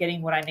keep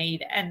getting what I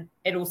need. And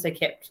it also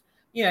kept,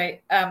 the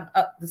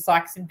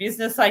psychs in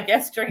business, I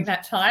guess, during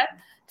that time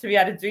to be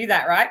able to do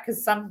that, right?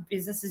 Because some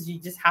businesses you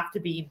just have to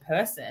be in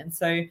person.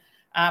 So,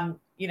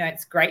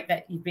 it's great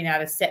that you've been able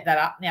to set that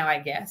up now, I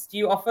guess. Do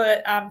you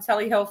offer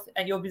telehealth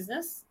at your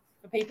business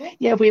for people?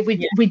 Yeah, we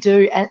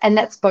do. And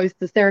that's both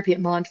the therapy at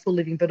Mindful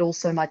Living, but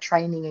also my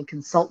training and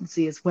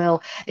consultancy as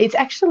well. It's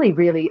actually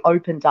really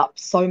opened up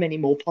so many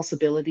more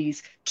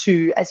possibilities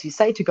to, as you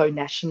say, to go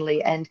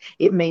nationally. And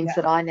it means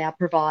that I now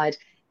provide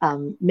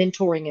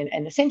mentoring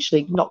and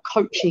essentially not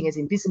coaching as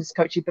in business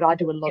coaching, but I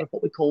do a lot of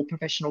what we call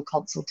professional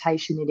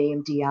consultation in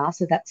EMDR.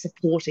 So that's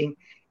supporting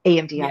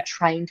EMDR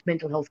trained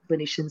mental health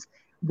clinicians.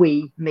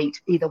 We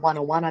meet either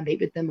one-on-one, I meet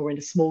with them, or in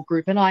a small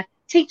group, and I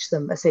teach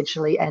them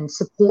essentially and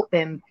support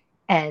them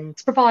and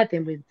provide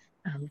them with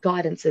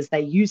guidance as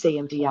they use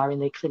EMDR in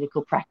their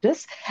clinical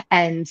practice.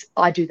 And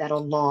I do that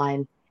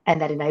online,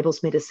 and that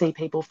enables me to see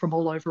people from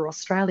all over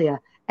Australia.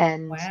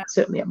 And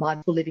certainly at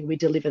Mindful Living, we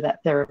deliver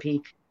that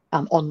therapy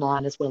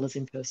online as well as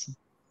in person.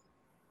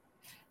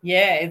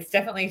 Yeah, it's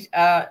definitely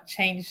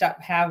changed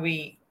up how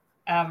we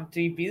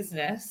do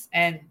business.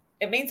 And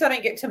it means I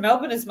don't get to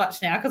Melbourne as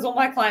much now because all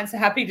my clients are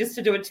happy just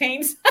to do a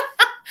Teams.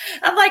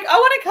 I'm like, I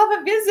want to come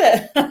and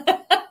visit.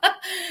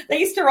 They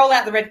used to roll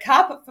out the red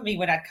carpet for me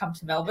when I'd come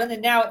to Melbourne.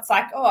 And now it's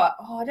like, oh,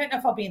 I don't know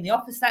if I'll be in the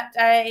office that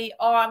day.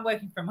 Oh, I'm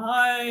working from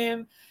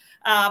home.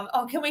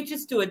 Can we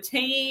just do a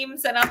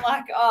Teams? And I'm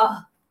like,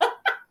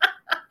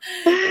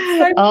 it's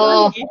so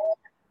funny.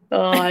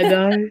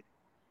 I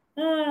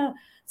know.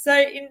 So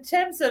in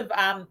terms of,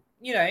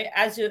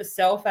 as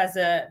yourself as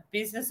a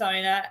business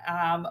owner,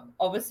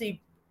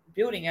 obviously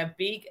building a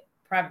big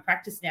private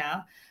practice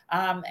now,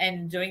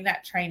 and doing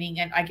that training,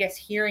 and I guess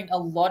hearing a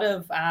lot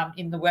of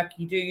in the work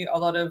you do, a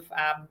lot of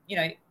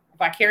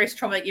vicarious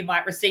trauma that you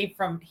might receive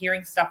from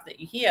hearing stuff that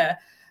you hear.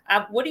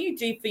 What do you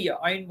do for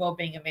your own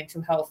well-being and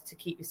mental health to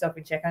keep yourself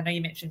in check? I know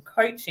you mentioned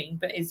coaching,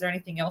 but is there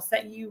anything else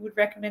that you would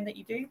recommend that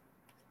you do?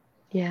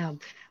 Yeah,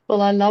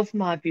 well, I love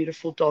my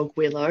beautiful dog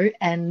Willow,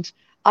 and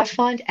I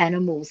find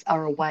animals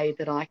are a way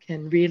that I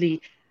can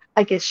really,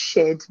 I guess,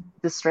 shed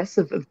the stress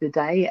of the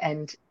day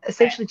and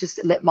essentially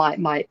just let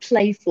my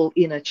playful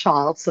inner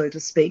child, so to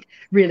speak,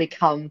 really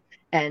come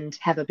and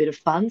have a bit of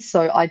fun.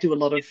 So I do a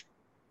lot of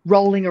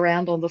rolling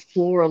around on the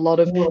floor, a lot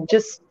of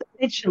just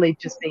essentially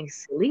just being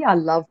silly. I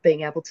love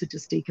being able to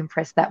just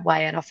decompress that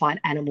way, and I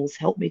find animals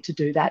help me to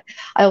do that.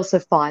 I also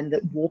find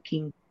that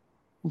walking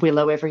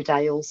Willow every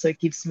day also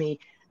gives me,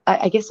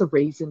 I guess, a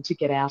reason to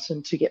get out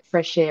and to get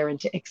fresh air and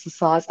to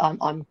exercise.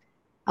 I'm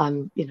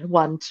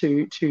one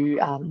to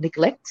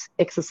neglect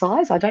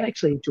exercise. I don't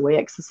actually enjoy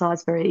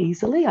exercise very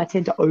easily. I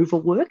tend to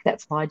overwork.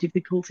 That's my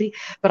difficulty.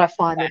 But I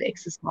find that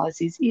exercise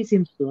is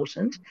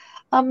important.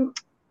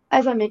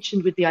 As I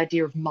mentioned with the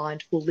idea of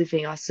mindful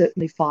living, I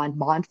certainly find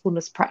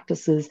mindfulness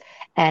practices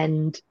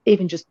and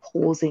even just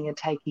pausing and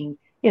taking,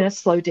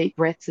 slow, deep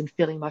breaths and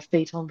feeling my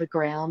feet on the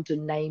ground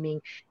and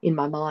naming in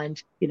my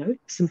mind,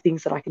 some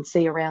things that I can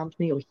see around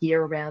me or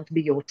hear around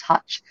me or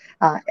touch,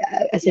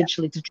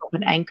 essentially to drop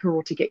an anchor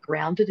or to get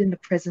grounded in the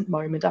present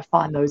moment. I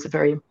find those are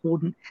very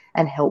important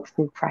and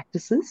helpful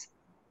practices.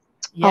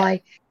 Yeah.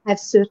 I have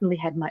certainly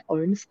had my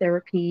own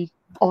therapy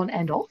on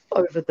and off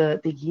over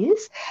the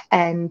years,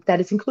 and that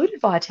is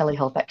included via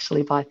telehealth,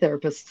 actually, by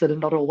therapists that are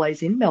not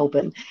always in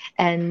Melbourne.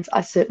 And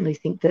I certainly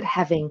think that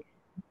having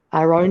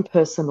our own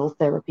personal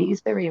therapy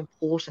is very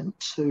important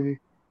to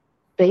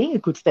being a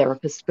good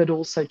therapist, but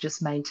also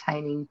just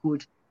maintaining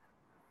good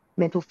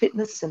mental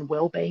fitness and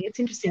well-being.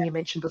 It's interesting you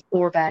mentioned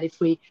before about if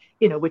we,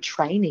 we're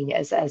training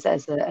as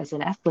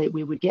an athlete,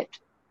 we would get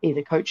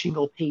either coaching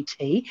or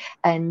PT.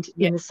 And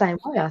in the same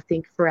way, I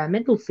think for our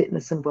mental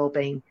fitness and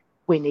well-being,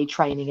 we need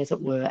training, as it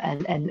were,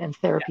 and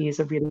therapy is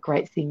a really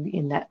great thing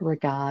in that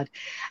regard.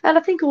 And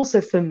I think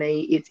also for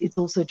me, it's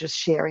also just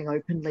sharing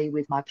openly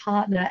with my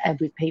partner and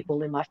with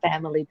people in my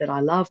family that I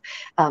love,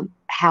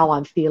 how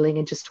I'm feeling,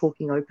 and just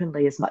talking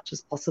openly as much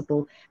as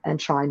possible and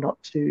trying not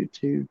to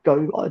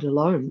go it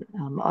alone.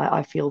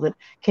 I feel that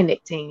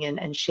connecting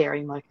and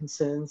sharing my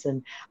concerns,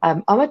 and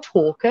I'm a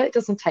talker. It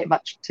doesn't take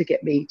much to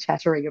get me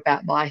chattering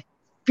about my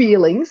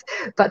feelings,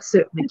 but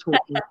certainly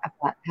talking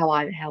about how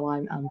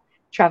I'm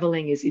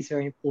traveling is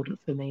very important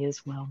for me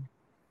as well.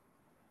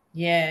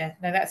 Yeah,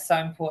 no, that's so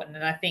important.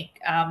 And I think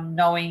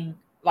knowing,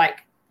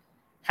 like,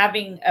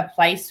 having a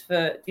place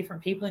for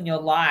different people in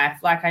your life,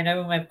 like I know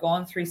when we've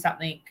gone through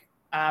something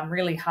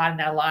really hard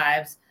in our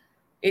lives,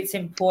 it's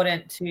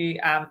important to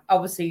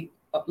obviously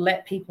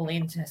let people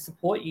in to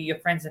support you, your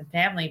friends and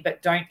family,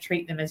 but don't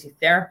treat them as your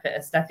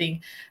therapist. I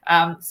think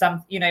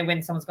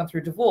when someone's gone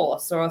through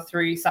divorce or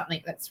through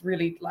something that's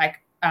really like,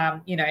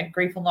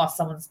 grief and loss,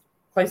 someone's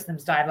close to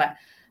them's died, like,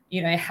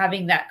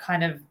 having that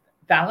kind of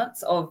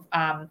balance of,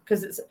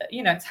 because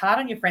it's hard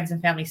on your friends and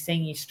family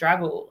seeing you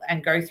struggle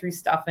and go through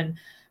stuff. And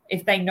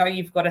if they know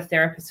you've got a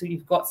therapist or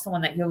you've got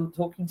someone that you're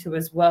talking to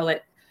as well,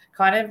 it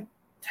kind of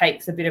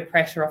takes a bit of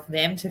pressure off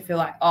them to feel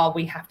like, oh,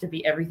 we have to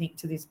be everything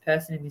to this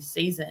person in this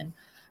season.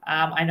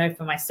 I know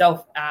for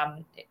myself,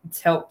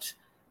 it's helped,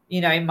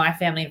 my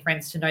family and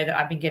friends to know that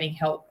I've been getting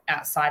help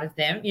outside of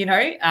them,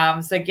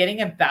 so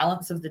getting a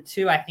balance of the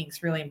two, I think,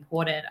 is really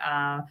important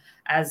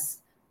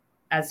as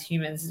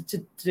humans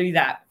to do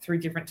that through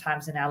different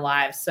times in our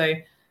lives. So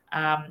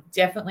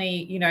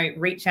definitely,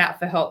 reach out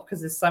for help because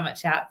there's so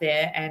much out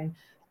there, and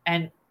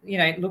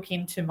look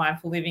into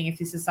mindful living if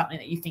this is something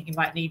that you think you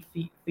might need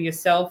for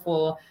yourself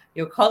or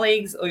your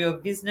colleagues or your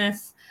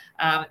business.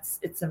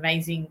 It's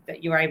amazing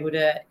that you're able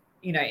to,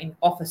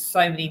 offer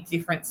so many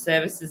different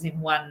services in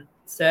one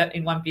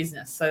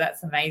business. So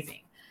that's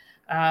amazing.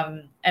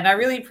 And I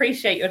really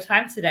appreciate your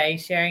time today,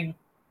 sharing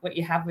what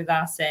you have with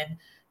us and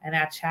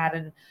our chat.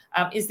 And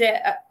is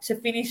there, to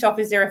finish off,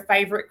 is there a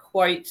favorite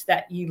quote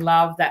that you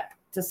love that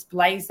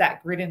displays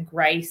that grit and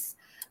grace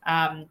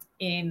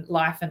in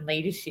life and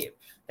leadership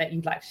that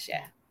you'd like to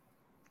share?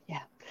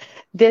 Yeah,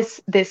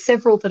 there's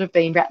several that have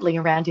been rattling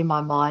around in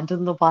my mind,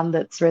 and the one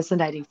that's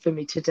resonating for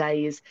me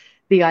today is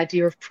the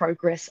idea of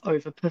progress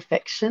over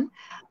perfection.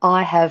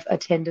 I have a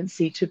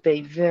tendency to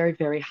be very,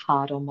 very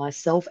hard on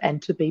myself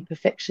and to be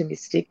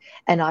perfectionistic,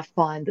 and I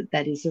find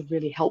that is a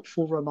really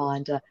helpful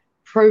reminder.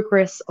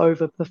 Progress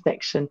over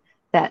perfection,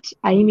 that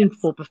aiming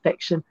for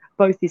perfection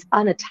both is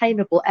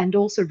unattainable and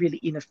also really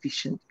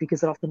inefficient,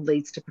 because it often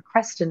leads to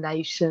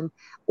procrastination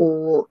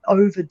or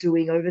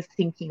overdoing,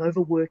 overthinking,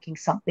 overworking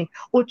something,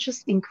 or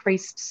just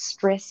increased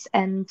stress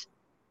and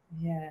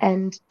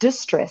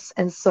distress.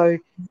 And so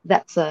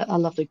that's a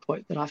lovely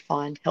quote that I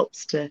find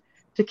helps to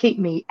keep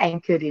me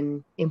anchored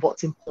in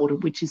what's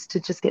important, which is to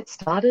just get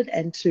started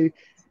and to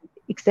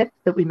accept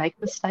that we make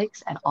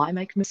mistakes, and I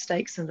make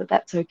mistakes, and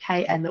that's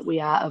okay, and that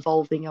we are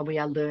evolving and we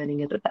are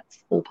learning, and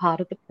that's all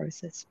part of the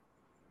process.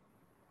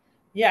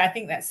 Yeah, I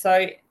think that's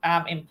so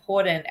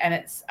important. And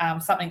it's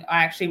something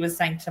I actually was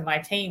saying to my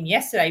team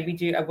yesterday. We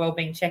do a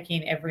wellbeing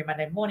check-in every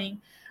Monday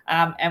morning.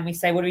 And we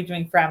say, what are we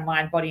doing for our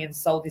mind, body, and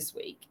soul this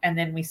week? And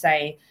then we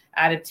say,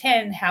 out of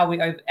 10,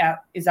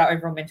 is our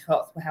overall mental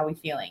health? How are we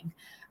feeling?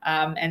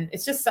 And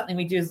it's just something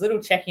we do as a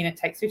little check-in. It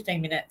takes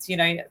 15 minutes.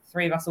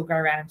 Three of us will go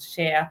around and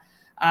share.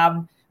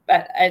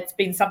 But it's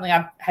been something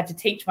I've had to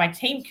teach my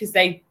team because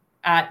they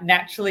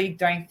naturally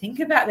don't think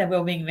about their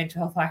well-being and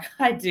mental health like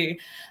I do,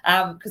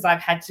 because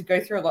I've had to go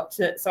through a lot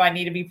so I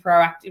need to be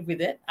proactive with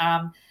it.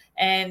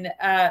 And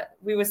I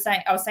was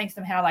saying to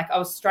them how I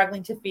was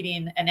struggling to fit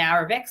in an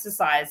hour of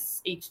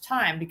exercise each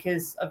time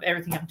because of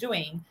everything I'm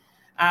doing.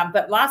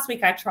 But last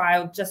week I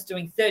trialed just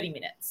doing 30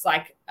 minutes,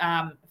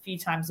 a few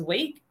times a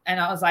week. And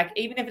I was like,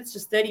 even if it's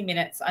just 30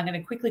 minutes, I'm going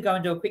to quickly go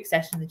and do a quick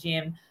session in the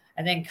gym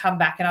and then come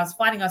back. And I was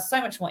finding I was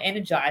so much more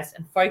energized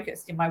and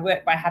focused in my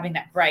work by having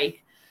that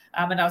break.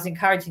 And I was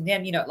encouraging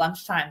them, at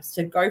lunchtimes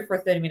to go for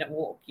a 30-minute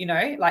walk,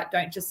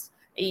 don't just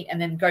eat and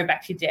then go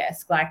back to your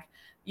desk,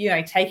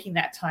 taking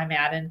that time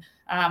out. And,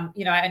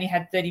 I only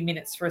had 30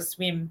 minutes for a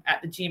swim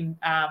at the gym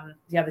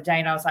the other day.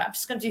 And I was like, I'm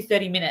just going to do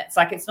 30 minutes.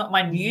 It's not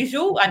my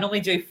usual. I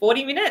normally do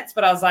 40 minutes,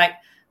 but I was like,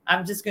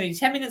 I'm just going to do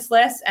 10 minutes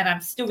less and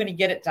I'm still going to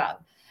get it done.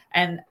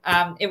 And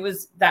it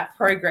was that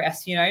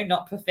progress,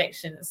 not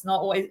perfection. It's not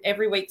always,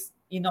 every week,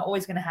 you're not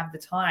always going to have the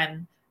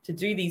time to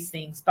do these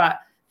things, but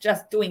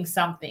just doing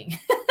something,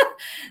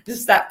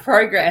 just that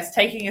progress,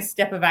 taking a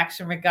step of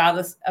action,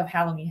 regardless of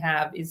how long you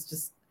have, is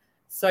just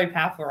so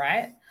powerful,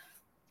 right?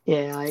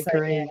 Yeah, I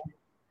agree. Yeah.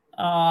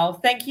 Oh,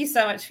 thank you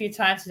so much for your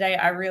time today.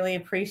 I really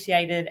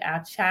appreciated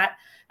our chat.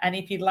 And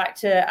if you'd like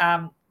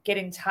to get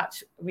in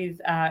touch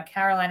with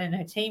Caroline and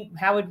her team,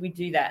 how would we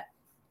do that?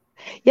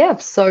 Yeah,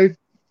 so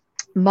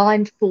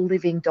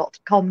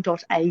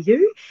mindfulliving.com.au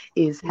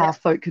is how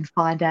folk can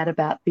find out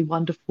about the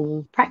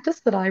wonderful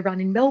practice that I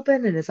run in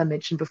Melbourne. And as I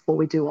mentioned before,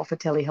 we do offer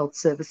telehealth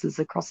services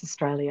across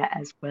Australia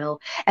as well.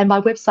 And my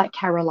website,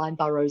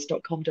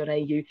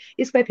 carolineburrows.com.au,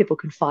 is where people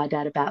can find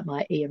out about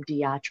my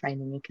EMDR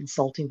training and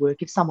consulting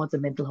work. If someone's a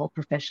mental health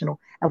professional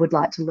and would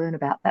like to learn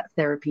about that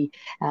therapy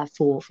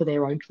for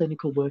their own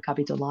clinical work, I'd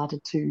be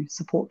delighted to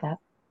support that.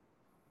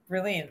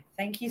 Brilliant.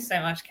 Thank you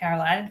so much,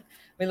 Caroline.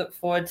 We look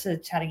forward to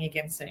chatting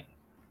again soon.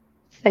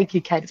 Thank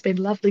you, Kate. It's been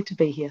lovely to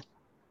be here.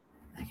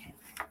 Okay.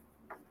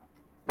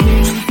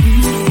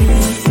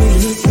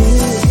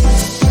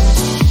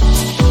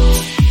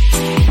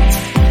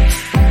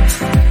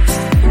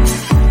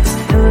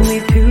 Telling me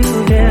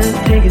to dance,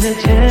 taking a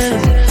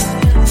chance.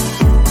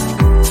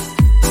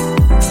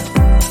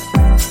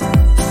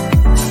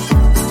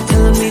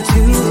 Telling me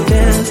to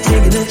dance,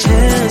 taking a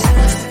chance.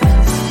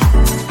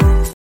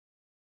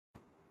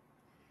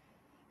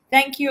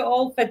 Thank you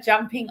all for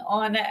jumping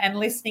on and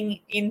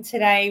listening in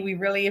today. We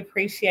really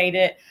appreciate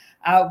it.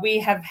 We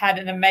have had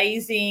an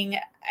amazing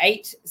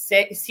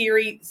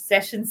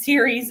session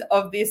series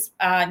of this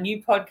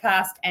new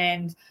podcast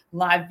and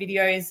live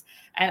videos,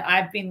 and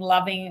I've been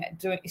loving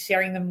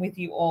sharing them with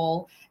you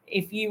all.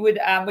 If you would,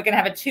 we're going to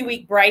have a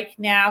 2-week break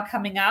now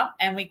coming up,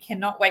 and we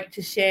cannot wait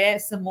to share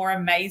some more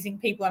amazing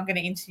people I'm going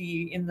to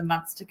interview in the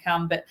months to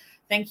come. But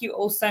thank you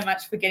all so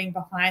much for getting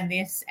behind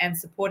this and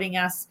supporting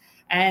us,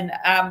 and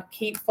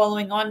keep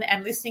following on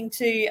and listening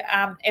to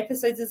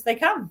episodes as they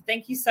come.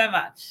 Thank you so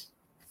much.